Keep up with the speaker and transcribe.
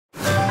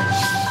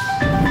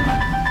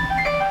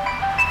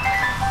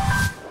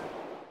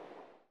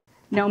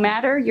No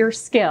matter your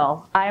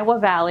skill, Iowa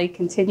Valley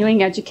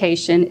Continuing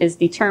Education is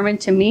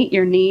determined to meet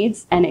your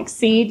needs and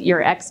exceed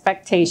your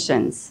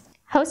expectations.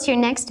 Host your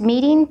next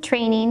meeting,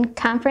 training,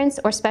 conference,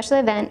 or special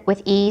event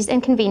with ease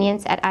and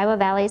convenience at Iowa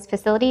Valley's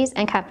Facilities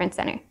and Conference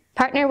Center.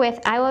 Partner with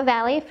Iowa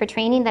Valley for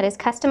training that is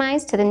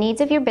customized to the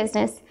needs of your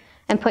business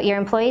and put your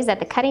employees at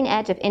the cutting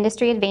edge of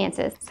industry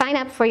advances. Sign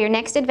up for your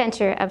next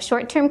adventure of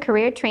short-term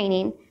career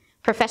training,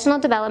 professional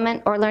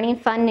development, or learning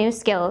fun new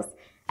skills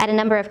at a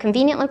number of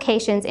convenient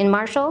locations in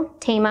Marshall,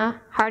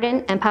 Tama,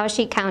 Hardin, and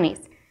Poweshiek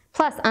counties,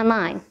 plus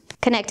online.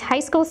 Connect high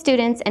school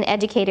students and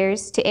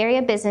educators to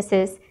area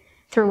businesses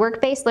through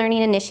work-based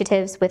learning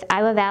initiatives with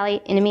Iowa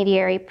Valley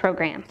Intermediary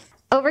Program.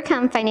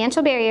 Overcome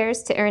financial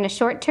barriers to earn a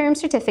short-term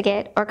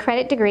certificate or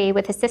credit degree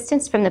with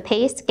assistance from the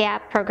PACE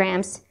GAP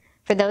programs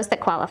for those that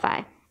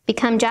qualify.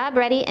 Become job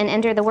ready and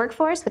enter the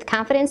workforce with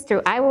confidence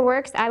through Iowa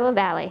Works Iowa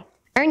Valley.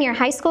 Earn your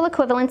high school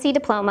equivalency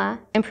diploma,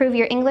 improve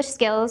your English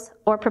skills,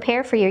 or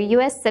prepare for your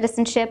U.S.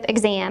 citizenship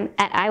exam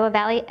at Iowa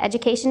Valley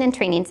Education and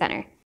Training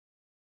Center.